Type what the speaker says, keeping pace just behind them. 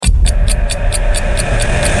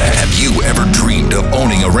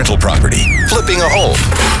flipping a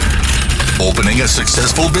home, opening a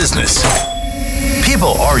successful business.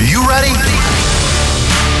 People, are you ready?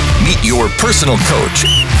 Meet your personal coach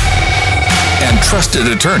and trusted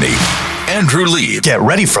attorney, Andrew Lieb. Get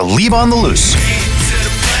ready for Lieb on the Loose,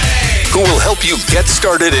 who will help you get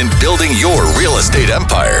started in building your real estate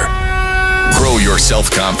empire. Grow your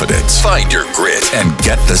self-confidence, find your grit, and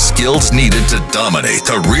get the skills needed to dominate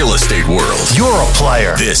the real estate world. You're a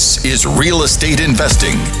player. This is Real Estate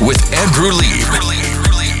Investing with Andrew Lieb.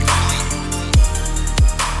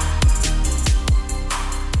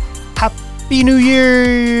 Happy New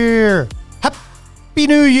Year! Happy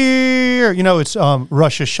New Year! You know, it's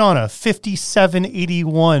Rosh Hashanah,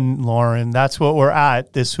 5781, Lauren. That's what we're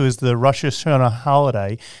at. This was the Rosh Hashanah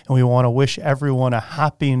holiday, and we want to wish everyone a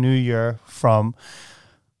Happy New Year from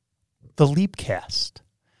the Liebcast.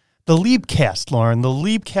 The Liebcast, Lauren. The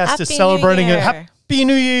Liebcast is celebrating a Happy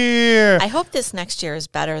New Year! I hope this next year is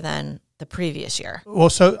better than the previous year. Well,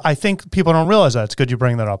 so I think people don't realize that. It's good you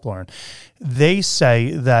bring that up, Lauren. They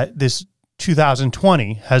say that this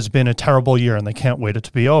 2020 has been a terrible year and they can't wait it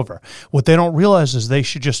to be over. What they don't realize is they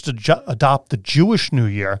should just adopt the Jewish New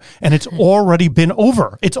Year, and it's already been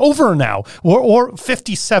over. It's over now. Or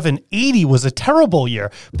 5780 was a terrible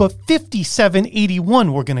year, but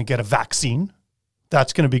 5781 we're going to get a vaccine.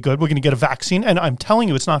 That's going to be good. We're going to get a vaccine. And I'm telling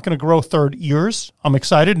you, it's not going to grow third ears. I'm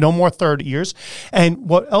excited. No more third ears. And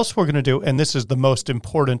what else we're going to do, and this is the most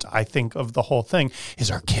important, I think, of the whole thing, is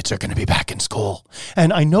our kids are going to be back in school.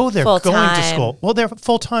 And I know they're going to school. Well, they're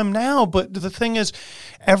full-time now, but the thing is,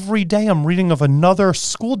 every day I'm reading of another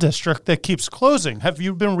school district that keeps closing. Have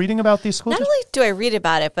you been reading about these schools? Not only do I read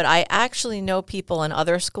about it, but I actually know people in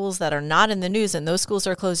other schools that are not in the news, and those schools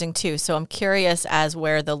are closing too. So I'm curious as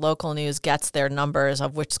where the local news gets their numbers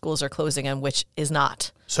of which schools are closing and which is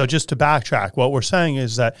not. So just to backtrack, what we're saying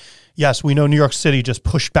is that, yes, we know New York City just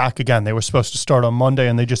pushed back again. They were supposed to start on Monday,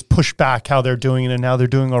 and they just pushed back how they're doing it, and now they're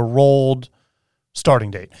doing a rolled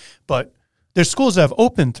starting date. But there's schools that have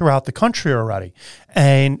opened throughout the country already,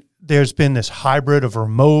 and there's been this hybrid of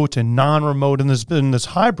remote and non-remote, and there's been this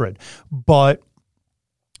hybrid. But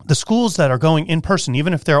the schools that are going in person,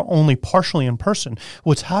 even if they're only partially in person,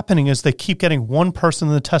 what's happening is they keep getting one person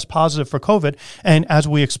that tests positive for COVID. And as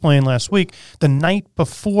we explained last week, the night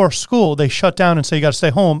before school, they shut down and say, you got to stay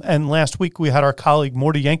home. And last week we had our colleague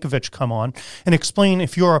Morty Yankovic come on and explain,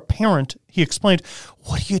 if you're a parent, he explained,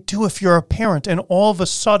 what do you do if you're a parent? And all of a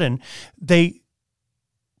sudden they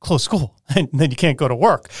close school, and then you can't go to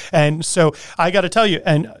work. And so I got to tell you,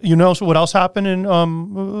 and you know what else happened in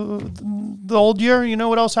the old year? You know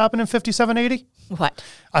what else happened in 5780? What?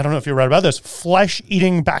 I don't know if you read about this.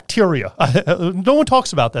 Flesh-eating bacteria. No one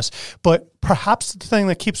talks about this, but perhaps the thing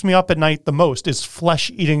that keeps me up at night the most is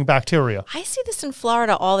flesh-eating bacteria. I see this in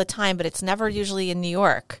Florida all the time, but it's never usually in New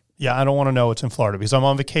York. Yeah, I don't want to know it's in Florida because I'm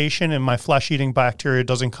on vacation and my flesh-eating bacteria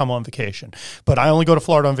doesn't come on vacation. But I only go to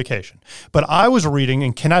Florida on vacation. But I was reading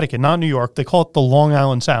in Connecticut, not New York, they call it the Long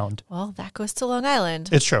Island Sound. Well, that goes to Long Island.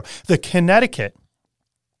 It's true. The Connecticut,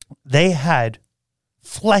 they had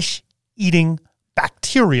flesh-eating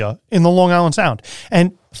bacteria in the Long Island Sound.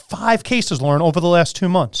 And 5 cases, Lauren, over the last 2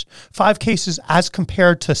 months. 5 cases as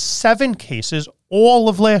compared to 7 cases all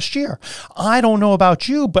of last year. I don't know about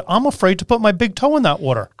you, but I'm afraid to put my big toe in that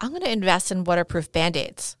water. I'm going to invest in waterproof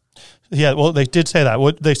Band-Aids. Yeah, well, they did say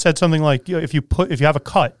that. They said something like, if you have a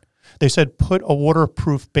cut, they said put a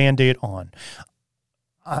waterproof Band-Aid on.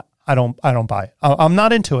 I don't buy it. I'm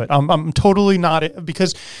not into it. I'm totally not,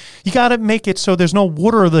 because you got to make it so there's no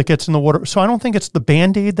water that gets in the water. So I don't think it's the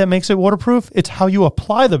Band-Aid that makes it waterproof. It's how you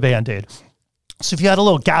apply the Band-Aid. So if you had a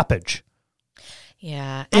little gappage.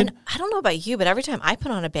 Yeah. And I don't know about you, but every time I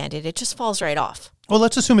put on a Band-Aid, it just falls right off. Well,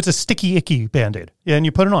 let's assume it's a sticky, icky Band-Aid. Yeah, and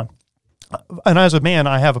you put it on. And as a man,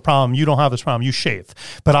 I have a problem. You don't have this problem. You shave.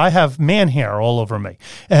 But I have man hair all over me.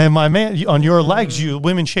 And my man, on your legs, you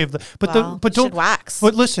women shave. But don't should wax.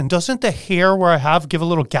 But listen, doesn't the hair where I have give a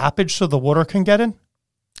little gappage so the water can get in?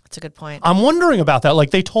 That's a good point. I'm wondering about that.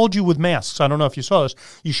 Like they told you with masks, I don't know if you saw this,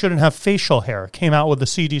 you shouldn't have facial hair. It came out with the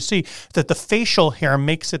CDC that the facial hair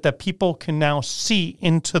makes it that people can now see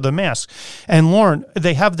into the mask. And Lauren,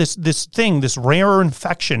 they have this thing, this rare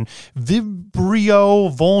infection,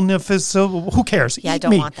 Vibrio vulnificus. Who cares? Yeah, I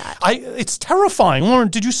don't want that. It's terrifying. Lauren,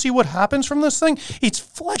 did you see what happens from this thing? It's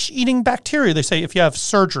flesh-eating bacteria. They say if you have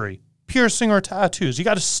surgery, piercing or tattoos, you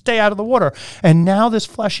got to stay out of the water. And now this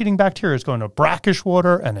flesh-eating bacteria is going to brackish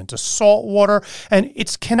water and into salt water. And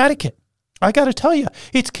it's Connecticut. I got to tell you,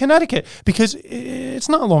 it's Connecticut because it's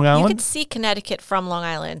not Long Island. You could see Connecticut from Long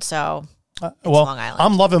Island, so Well, Long Island.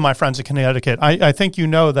 I'm loving my friends in Connecticut. I think you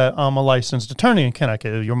know that I'm a licensed attorney in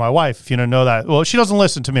Connecticut. You're my wife. If you don't know that, well, she doesn't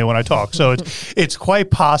listen to me when I talk, so it's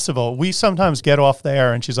quite possible. We sometimes get off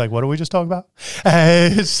there, and she's like, "What did we just talk about?"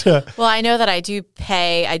 Well, I know that I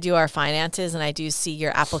do our finances, and I do see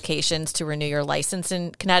your applications to renew your license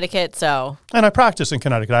in Connecticut. So, and I practice in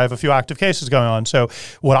Connecticut. I have a few active cases going on. So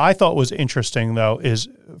what I thought was interesting, though, is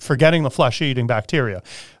forgetting the flesh-eating bacteria.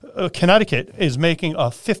 Connecticut is making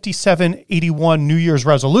a 5781 New Year's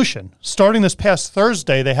resolution. Starting this past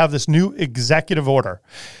Thursday, they have this new executive order.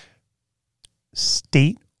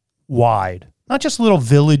 Statewide. Not just little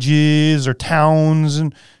villages or towns.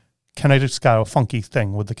 And Connecticut's got a funky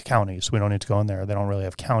thing with the counties. We don't need to go in there. They don't really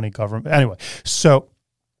have county government. Anyway, so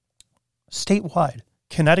statewide.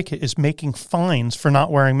 Connecticut is making fines for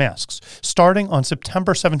not wearing masks. Starting on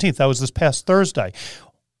September 17th, that was this past Thursday,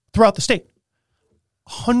 throughout the state.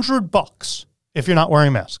 $100 if you're not wearing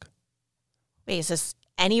a mask. wait, is this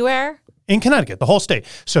anywhere? In Connecticut, the whole state.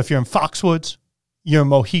 So if you're in Foxwoods, you're in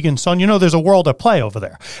Mohegan Sun, there's a world at play over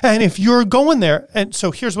there. And if you're going there, and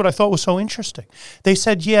so here's what I thought was so interesting. They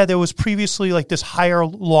said, yeah, there was previously like this higher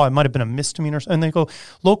law. It might have been a misdemeanor. And they go,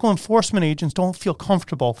 local enforcement agents don't feel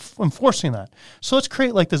comfortable enforcing that. So let's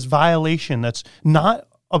create like this violation that's not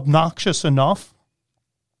obnoxious enough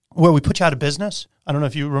where we put you out of business. I don't know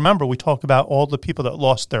if you remember, we talked about all the people that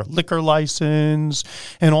lost their liquor license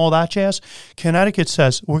and all that jazz. Connecticut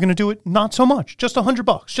says, we're going to do it not so much, just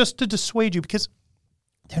 $100, just to dissuade you, because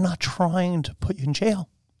they're not trying to put you in jail.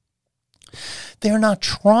 They're not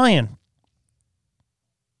trying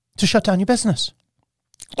to shut down your business.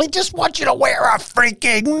 They just want you to wear a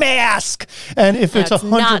freaking mask. And if it's $100,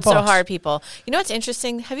 not so hard, people. You know what's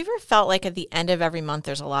interesting? Have you ever felt like at the end of every month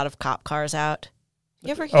there's a lot of cop cars out? You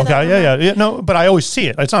ever hear that? Okay, yeah. No, but I always see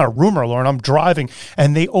it. It's not a rumor, Lauren. I'm driving,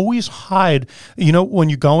 and they always hide. When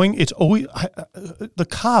you're going, it's always the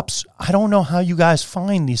cops. I don't know how you guys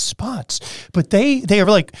find these spots, but they are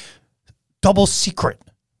like double secret.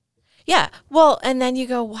 Yeah. Well, and then you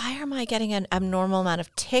go, why am I getting an abnormal amount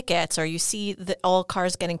of tickets? Or you see all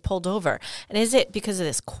cars getting pulled over. And is it because of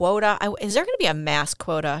this quota? Is there going to be a mask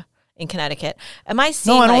quota in Connecticut? Am I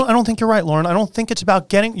seeing? No, I don't think you're right, Lauren. I don't think it's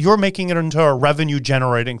about you're making it into a revenue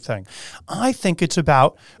generating thing. I think it's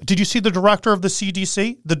about, did you see the director of the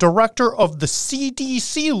CDC? The director of the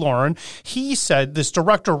CDC, Lauren, he said, this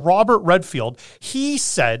director, Robert Redfield, he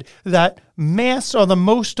said that masks are the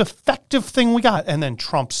most effective thing we got. And then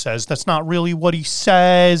Trump says that's not really what he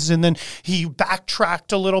says. And then he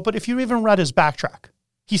backtracked a little. But if you even read his backtrack,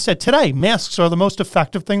 he said today, masks are the most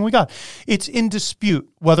effective thing we got. It's in dispute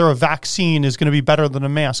whether a vaccine is going to be better than a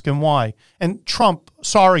mask and why. And Trump,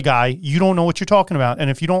 sorry, guy, you don't know what you're talking about.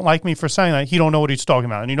 And if you don't like me for saying that, he don't know what he's talking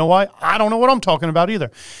about. And you know why? I don't know what I'm talking about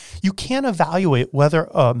either. You can't evaluate whether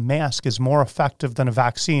a mask is more effective than a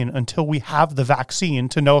vaccine until we have the vaccine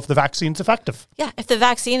to know if the vaccine's effective. Yeah, if the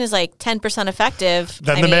vaccine is like 10% effective,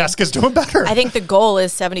 then the mask is doing better. I think the goal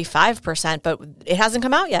is 75%, but it hasn't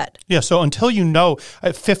come out yet. Yeah, so until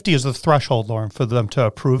 50 is the threshold, Lauren, for them to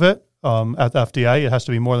approve it. At the FDA, it has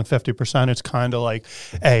to be more than 50%. It's kind of like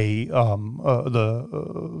the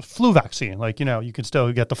flu vaccine. Like, you can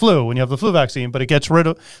still get the flu when you have the flu vaccine, but it gets rid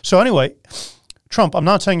of. So anyway, Trump, I'm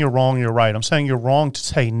not saying you're wrong, you're right. I'm saying you're wrong to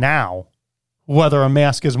say now whether a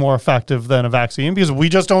mask is more effective than a vaccine, because we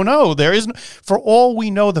just don't know. There isn't, for all we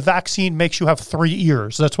know, the vaccine makes you have 3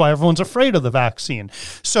 ears. That's why everyone's afraid of the vaccine.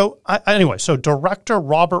 So anyway, so Director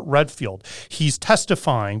Robert Redfield, he's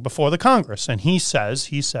testifying before the Congress, and he says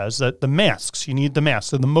that the masks, you need the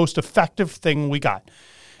masks, they're the most effective thing we got.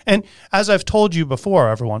 And as I've told you before,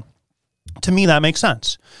 everyone, to me, that makes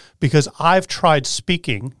sense, because I've tried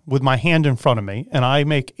speaking with my hand in front of me and I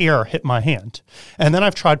make air hit my hand. And then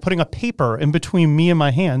I've tried putting a paper in between me and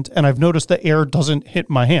my hand, and I've noticed the air doesn't hit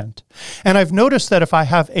my hand. And I've noticed that if I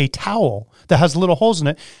have a towel that has little holes in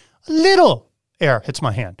it, little air hits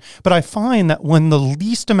my hand. But I find that when the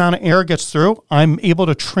least amount of air gets through, I'm able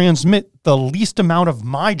to transmit the least amount of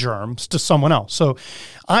my germs to someone else. So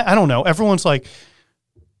I don't know. Everyone's like,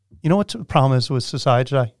 you know what the problem is with society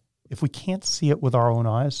today? If we can't see it with our own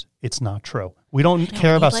eyes, it's not true. We don't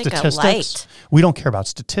care about statistics. We don't care about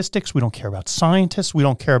statistics. We don't care about scientists. We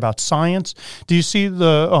don't care about science. Do you see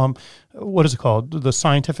the, what is it called? The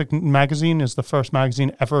Scientific Magazine is the first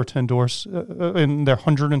magazine ever to endorse in their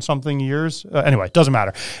 100 and something years. Anyway, it doesn't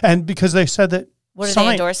matter. And because they said that. What are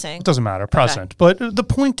they endorsing? It doesn't matter, present. Okay. But the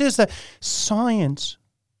point is that science,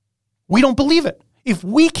 we don't believe it. If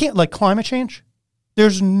we can't, like climate change,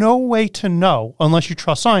 there's no way to know unless you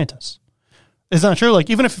trust scientists. Is that true? Like,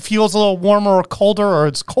 even if it feels a little warmer or colder, or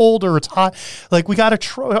it's cold or it's hot, like, we got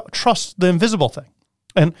to trust the invisible thing.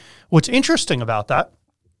 And what's interesting about that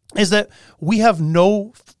is that we have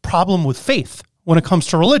no problem with faith when it comes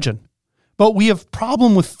to religion, but we have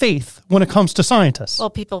problem with faith when it comes to scientists. Well,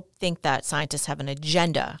 people think that scientists have an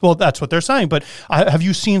agenda. Well, that's what they're saying. But have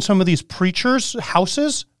you seen some of these preachers'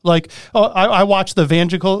 houses? Like, I watch the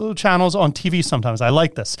evangelical channels on TV sometimes. I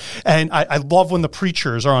like this. And I love when the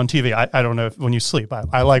preachers are on TV. I don't know if when you sleep.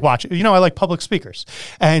 I like watching. I like public speakers.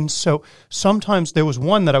 And so sometimes there was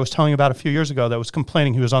one that I was telling you about a few years ago that was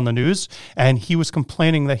complaining. He was on the news, and he was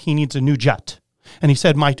complaining that he needs a new jet. And he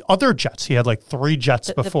said, my other jets, he had like 3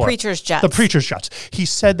 jets before. The preacher's jets. The preacher's jets. He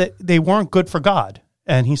said that they weren't good for God.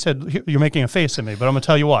 And he said, you're making a face at me, but I'm going to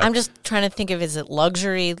tell you why. I'm just trying to think of, is it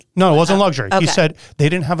luxury? No, it wasn't luxury. Okay. He said they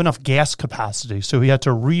didn't have enough gas capacity, so he had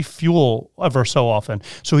to refuel ever so often.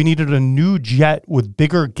 So he needed a new jet with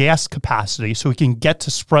bigger gas capacity so he can get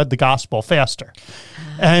to spread the gospel faster.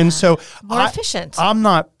 And so More efficient. I'm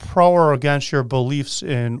not pro or against your beliefs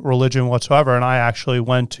in religion whatsoever, and I actually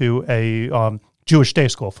went to a Jewish day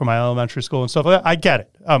school for my elementary school and stuff like that. I get it.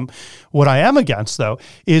 What I am against, though,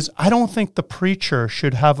 is I don't think the preacher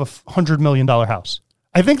should have a $100 million house.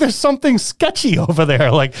 I think there's something sketchy over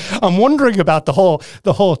there. Like, I'm wondering about the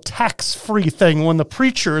whole tax-free thing when the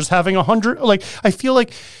preacher is having 100. Like, I feel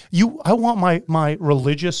like I want my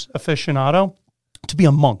religious aficionado to be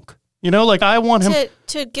a monk. Like I want him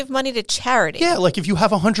to give money to charity. Yeah, like if you have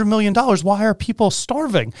 $100 million, why are people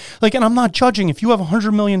starving? Like, and I'm not judging. If you have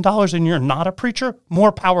 $100 million and you're not a preacher,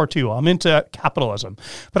 more power to you. I'm into capitalism.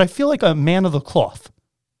 But I feel like a man of the cloth,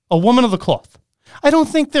 a woman of the cloth. I don't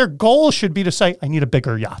think their goal should be to say, I need a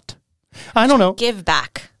bigger yacht. I don't know. Give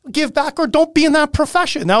back, or don't be in that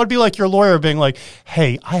profession. That would be like your lawyer being like,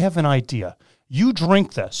 hey, I have an idea. You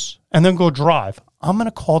drink this and then go drive. I'm going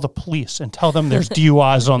to call the police and tell them there's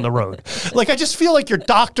DUIs on the road. Like, I just feel like your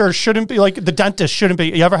doctor shouldn't be, like the dentist shouldn't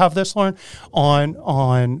be. You ever have this, Lauren?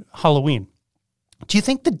 On Halloween, do you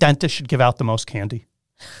think the dentist should give out the most candy?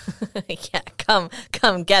 Yeah, come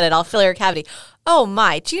get it. I'll fill your cavity. Oh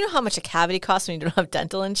my, do you know how much a cavity costs when you don't have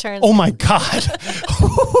dental insurance? Oh my God.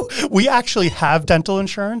 We actually have dental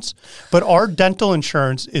insurance, but our dental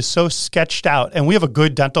insurance is so sketched out, and we have a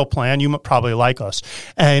good dental plan. You probably like us.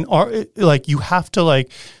 And you have to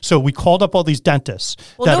so we called up all these dentists.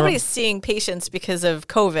 Well, nobody's seeing patients because of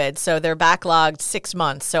COVID, so they're backlogged 6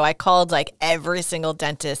 months. So I called every single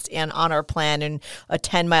dentist on our plan in a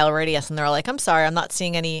 10-mile radius, and they're like, I'm sorry, I'm not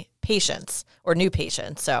seeing any patients or new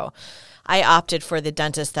patients. So I opted for the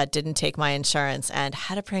dentist that didn't take my insurance and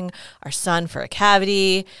had to bring our son for a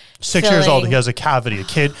cavity. 6 years old, he has a cavity.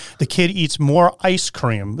 The kid eats more ice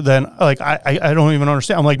cream than I don't even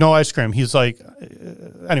understand. I'm like, no ice cream. He's like,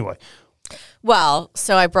 anyway. Well,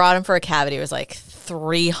 so I brought him for a cavity. It was like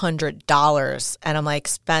 $300. And I'm like,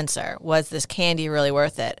 Spencer, was this candy really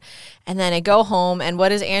worth it? And then I go home, and what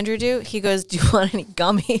does Andrew do? He goes, do you want any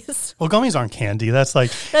gummies? Well, gummies aren't candy. That's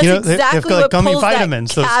exactly they've got what gummy pulls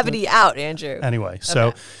vitamins. that cavity out, Andrew. Anyway,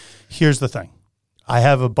 so here's the thing. I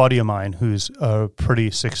have a buddy of mine who's a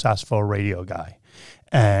pretty successful radio guy,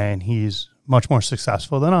 and he's much more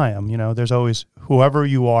successful than I am. There's always, whoever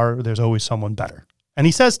you are, there's always someone better. And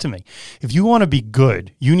he says to me, if you want to be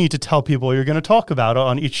good, you need to tell people you're going to talk about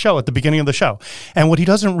on each show at the beginning of the show. And what he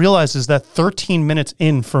doesn't realize is that 13 minutes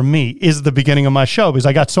in for me is the beginning of my show because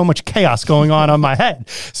I got so much chaos going on my head.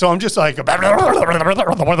 So I'm just like,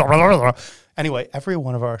 anyway, every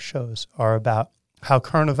one of our shows are about how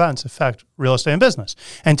current events affect real estate and business.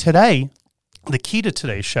 And today, the key to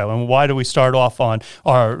today's show, and why do we start off on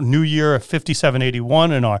our New Year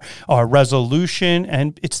 5781 and our resolution,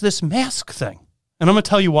 and it's this mask thing. And I'm going to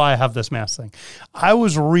tell you why I have this mask thing. I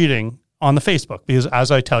was reading on the Facebook, because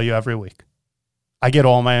as I tell you every week, I get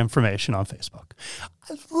all my information on Facebook.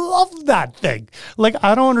 I love that thing.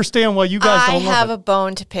 I don't understand why you guys don't love it. I have a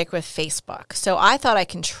bone to pick with Facebook. So I thought I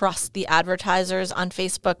can trust the advertisers on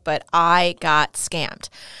Facebook, but I got scammed.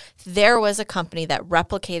 There was a company that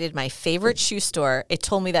replicated my favorite shoe store. It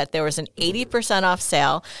told me that there was an 80% off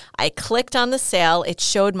sale. I clicked on the sale. It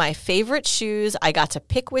showed my favorite shoes. I got to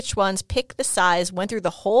pick which ones, pick the size, went through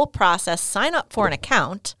the whole process, sign up for an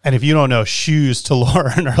account. And if you don't know, shoes to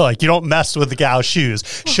Lauren are you don't mess with the gal's shoes.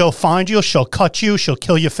 She'll find you. She'll cut you. She'll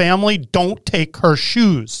kill your family. Don't take her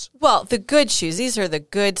shoes. Well, the good shoes. These are the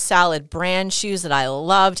good, solid brand shoes that I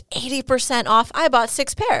loved. 80% off. I bought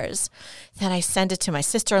 6 pairs. Then I send it to my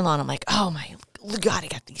sister-in-law, and I'm like, oh, my God, I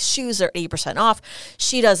got these shoes. They're 80% off.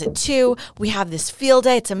 She does it, too. We have this field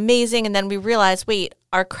day. It's amazing. And then we realize, wait,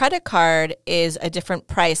 our credit card is a different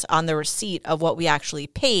price on the receipt of what we actually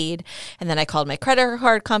paid. And then I called my credit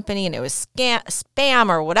card company and it was spam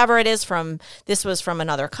or whatever it is this was from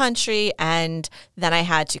another country. And then I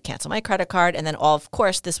had to cancel my credit card. And then of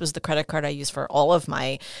course, this was the credit card I used for all of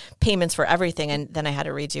my payments for everything. And then I had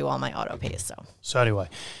to redo all my auto pays. So anyway,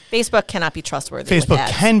 Facebook cannot be trustworthy. Facebook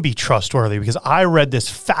can be trustworthy because I read this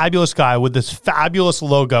fabulous guy with this fabulous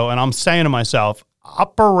logo and I'm saying to myself,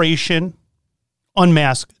 Operation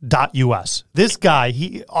Unmask.us. This guy,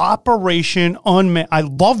 I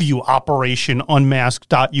love you, Operation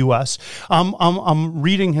Unmask.us. I'm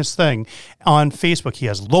reading his thing on Facebook. He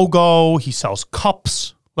has logo. He sells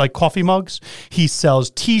cups, like coffee mugs. He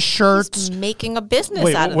sells T-shirts. He's making a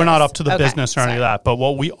business out of we're this. not up to the business or any of that. But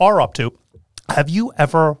what we are up to, have you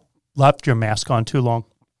ever left your mask on too long?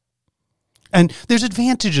 And there's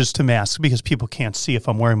advantages to masks because people can't see if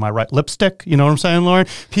I'm wearing my right lipstick. You know what I'm saying, Lauren?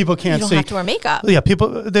 People can't see. You don't have to wear makeup. Yeah,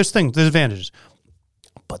 there's advantages.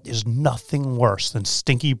 But there's nothing worse than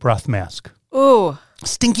stinky breath mask. Ooh.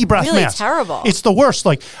 Stinky breath really mask. Terrible. It's the worst.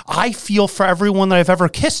 Like, I feel for everyone that I've ever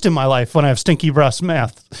kissed in my life when I have stinky breath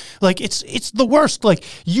mask. Like, it's the worst. Like,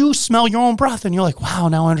 you smell your own breath and you're like, wow,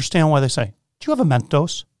 now I understand why they say, do you have a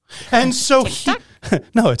Mentos? And so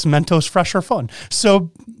no, it's Mentos Fresh or Fun.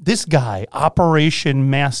 So this guy,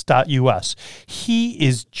 OperationMask.us, he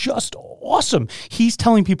is just awesome. He's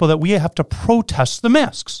telling people that we have to protest the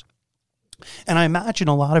masks. And I imagine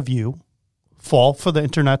a lot of you fall for the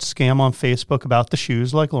internet scam on Facebook about the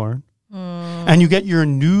shoes like Lauren. And you get your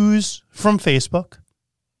news from Facebook.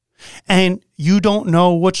 And you don't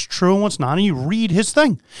know what's true and what's not, and you read his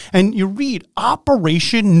thing. And you read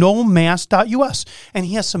OperationNoMask.us. And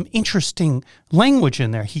he has some interesting language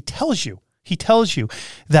in there. He tells you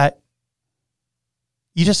that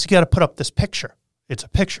you just got to put up this picture. It's a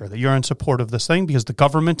picture that you're in support of this thing because the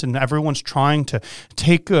government and everyone's trying to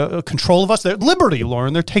take control of us. Their liberty,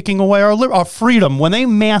 Lauren, they're taking away our freedom. When they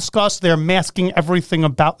mask us, they're masking everything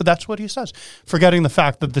about. That's what he says. Forgetting the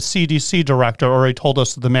fact that the CDC director already told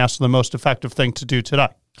us that the masks are the most effective thing to do today.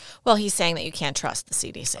 Well, he's saying that you can't trust the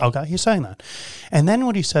CDC. Okay, he's saying that. And then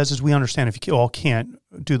what he says is we understand if you all can't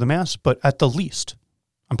do the mask, but at the least,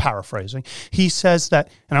 I'm paraphrasing. He says that,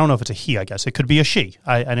 and I don't know if it's a he, I guess. It could be a she.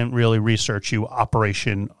 I didn't really research you,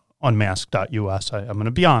 OperationUnmask.us. I'm going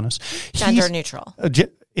to be honest. Gender neutral.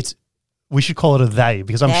 We should call it a they,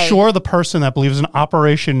 because I'm sure the person that believes in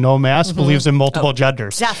Operation No Mask believes in multiple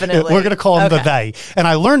genders. Definitely. We're going to call them the they. And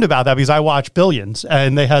I learned about that because I watch Billions,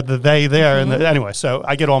 and they had the they there. Anyway, so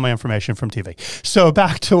I get all my information from TV. So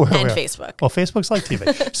back to where we are. Facebook. Well, Facebook's like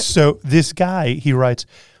TV. So this guy, he writes,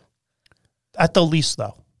 at the least,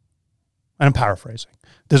 though, and I'm paraphrasing,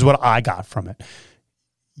 this is what I got from it.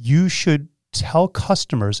 You should tell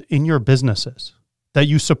customers in your businesses that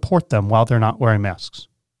you support them while they're not wearing masks.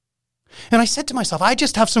 And I said to myself, I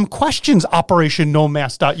just have some questions,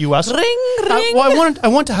 OperationNoMask.us. Ring. I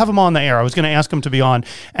want to have him on the air. I was going to ask him to be on,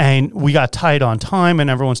 and we got tight on time, and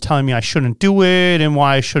everyone's telling me I shouldn't do it and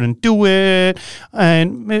why I shouldn't do it.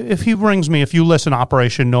 And if he rings me, if you listen,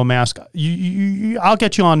 Operation No Mask, I'll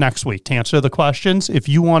get you on next week to answer the questions. If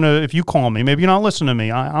you call me, maybe you're not listening to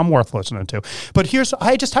me. I'm worth listening to. But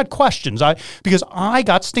I just had questions. Because I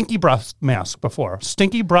got stinky breath mask before.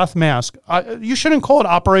 Stinky breath mask. You shouldn't call it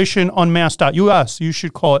Operation Unmask.us. You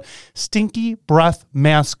should call it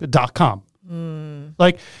stinkybreathmask.com.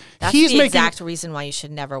 Like, that's he's the exact reason why you should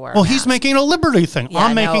never wear a Well, mask. he's making it a liberty thing. Yeah,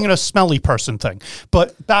 I'm making it a smelly person thing.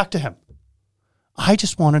 But back to him. I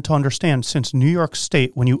just wanted to understand, since New York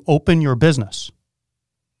State, when you open your business,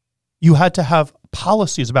 you had to have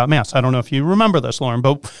policies about masks. I don't know if you remember this, Lauren,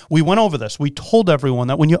 but we went over this. We told everyone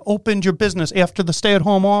that when you opened your business after the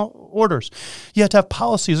stay-at-home orders, you had to have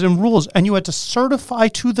policies and rules, and you had to certify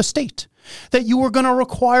to the state that you were going to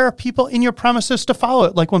require people in your premises to follow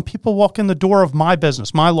it. Like when people walk in the door of my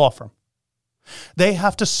business, my law firm, they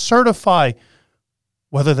have to certify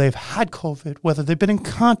whether they've had COVID, whether they've been in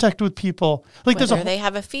contact with people. Like whether they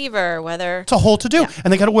have a fever, whether... It's a whole to-do. Yeah.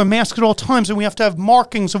 And they got to wear masks at all times, and we have to have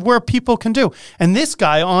markings of where people can do. And this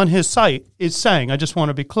guy on his site is saying, I just want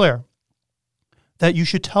to be clear, that you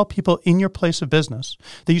should tell people in your place of business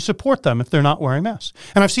that you support them if they're not wearing masks.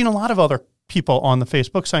 And I've seen a lot of other people on the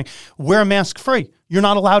Facebook saying, wear a mask free. You're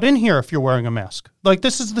not allowed in here if you're wearing a mask. Like,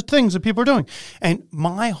 this is the things that people are doing. And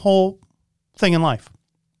my whole thing in life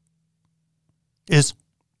is,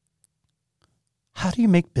 how do you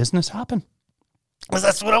make business happen? Because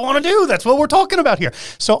that's what I want to do. That's what we're talking about here.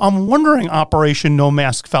 So I'm wondering, Operation No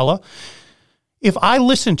Mask fella, if I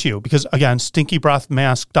listen to you, because again,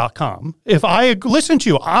 stinkybreathmask.com, if I listen to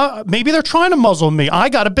you, maybe they're trying to muzzle me. I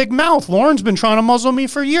got a big mouth. Lauren's been trying to muzzle me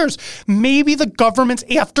for years. Maybe the government's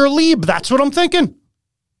after Lieb. That's what I'm thinking.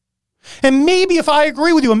 And maybe if I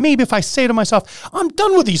agree with you, and maybe if I say to myself, I'm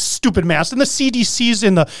done with these stupid masks, and the CDC's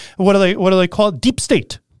in the, what do they call it? Deep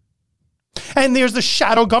state. And there's the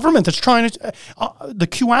shadow government that's trying to, the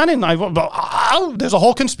QAnon, there's a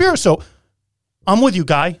whole conspiracy. So I'm with you,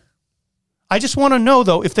 Guy. I just want to know,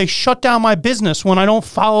 though, if they shut down my business when I don't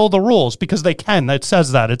follow the rules, because they can. It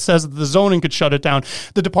says that. It says that the zoning could shut it down,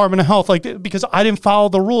 the Department of Health, because I didn't follow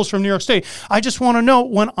the rules from New York State. I just want to know,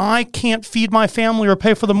 when I can't feed my family or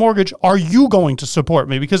pay for the mortgage, are you going to support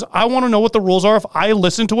me? Because I want to know what the rules are if I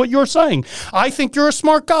listen to what you're saying. I think you're a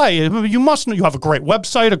smart guy. You must know. You have a great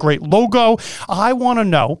website, a great logo. I want to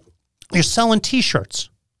know, you're selling T-shirts.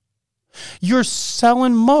 You're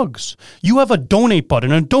selling mugs. You have a donate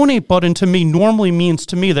button. A donate button to me normally means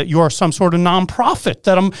to me that you are some sort of nonprofit,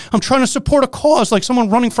 that I'm trying to support a cause, like someone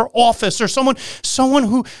running for office, or someone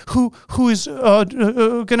who is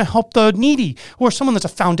going to help the needy, or someone that's a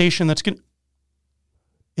foundation that's going.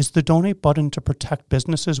 Is the donate button to protect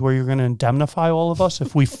businesses where you're going to indemnify all of us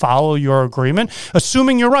if we follow your agreement?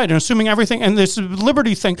 Assuming you're right and assuming everything, and this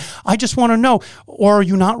liberty thing, I just want to know, or are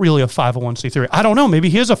you not really a 501c3? I don't know. Maybe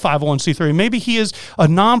he is a 501c3. Maybe he is a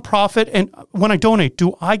nonprofit. And when I donate,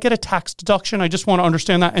 do I get a tax deduction? I just want to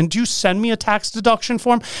understand that. And do you send me a tax deduction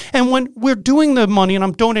form? And when we're doing the money and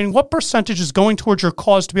I'm donating, what percentage is going towards your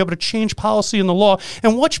cause to be able to change policy in the law?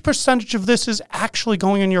 And which percentage of this is actually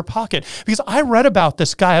going in your pocket? Because I read about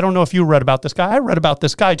this guy. I don't know if you read about this guy. I read about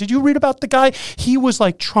this guy. Did you read about the guy? He was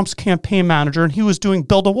like Trump's campaign manager, and he was doing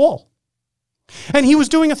Build a Wall. And he was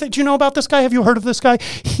doing a thing. Do you know about this guy? Have you heard of this guy?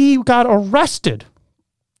 He got arrested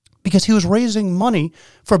because he was raising money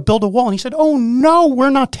for Build a Wall. And he said, oh, no, we're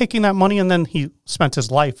not taking that money. And then he spent his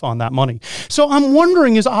life on that money. So I'm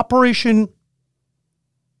wondering, is Operation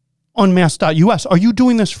Unmask.us, are you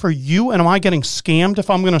doing this for you? And am I getting scammed if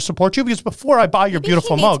I'm going to support you? Because before I buy your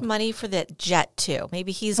beautiful mug, he needs money for that jet too.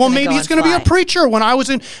 Maybe he's maybe he's going to be a preacher. When I was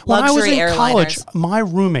in college, my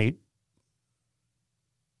roommate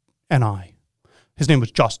and I, his name was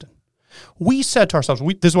Justin. We said to ourselves,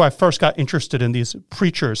 this is why I first got interested in these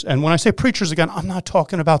preachers. And when I say preachers again, I'm not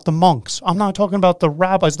talking about the monks. I'm not talking about the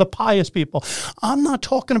rabbis, the pious people. I'm not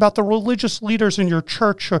talking about the religious leaders in your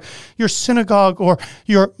church or your synagogue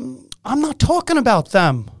I'm not talking about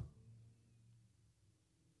them.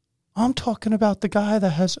 I'm talking about the guy that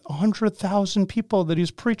has 100,000 people that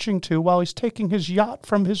he's preaching to while he's taking his yacht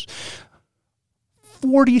from his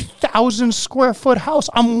 40,000 square foot house.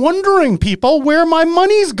 I'm wondering, people, where my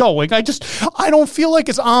money's going. I don't feel like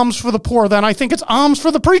it's alms for the poor then. I think it's alms for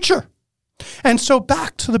the preacher. And so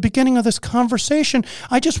back to the beginning of this conversation,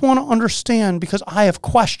 I just want to understand, because I have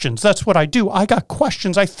questions. That's what I do. I got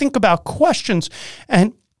questions. I think about questions.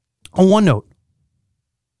 And on one note,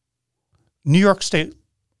 New York State,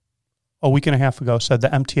 a week and a half ago, said the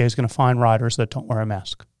MTA is going to fine riders that don't wear a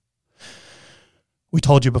mask. We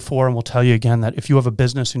told you before, and we'll tell you again, that if you have a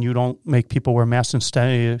business and you don't make people wear masks and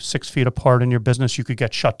stay 6 feet apart in your business, you could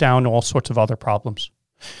get shut down, all sorts of other problems.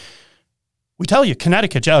 We tell you,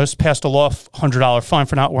 Connecticut just passed a law of $100 fine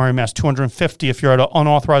for not wearing masks, $250 if you're at an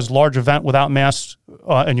unauthorized large event without masks,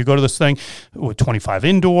 and you go to this thing with 25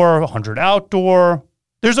 indoor, 100 outdoor.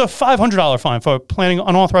 There's a $500 fine for planning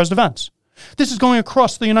unauthorized events. This is going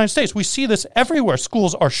across the United States. We see this everywhere.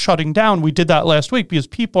 Schools are shutting down. We did that last week because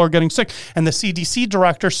people are getting sick. And the CDC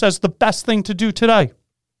director says the best thing to do today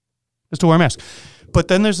is to wear a mask. But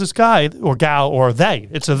then there's this guy or gal or they.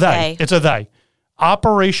 It's a they. It's a they.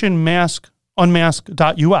 Operation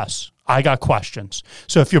Unmask.us. I got questions.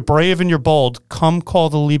 So if you're brave and you're bold, come call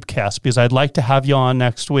the Liebcast, because I'd like to have you on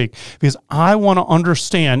next week, because I want to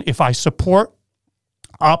understand if I support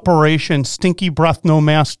Operation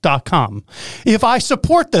StinkyBreathNoMask.com. If I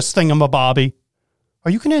support this thingamabobby,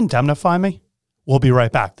 are you going to indemnify me? We'll be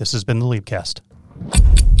right back. This has been the Liebcast.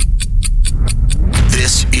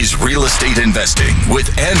 This is Real Estate Investing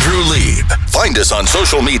with Andrew Lieb. Find us on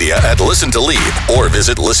social media at Listen to Lieb or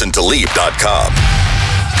visit listentoleeb.com.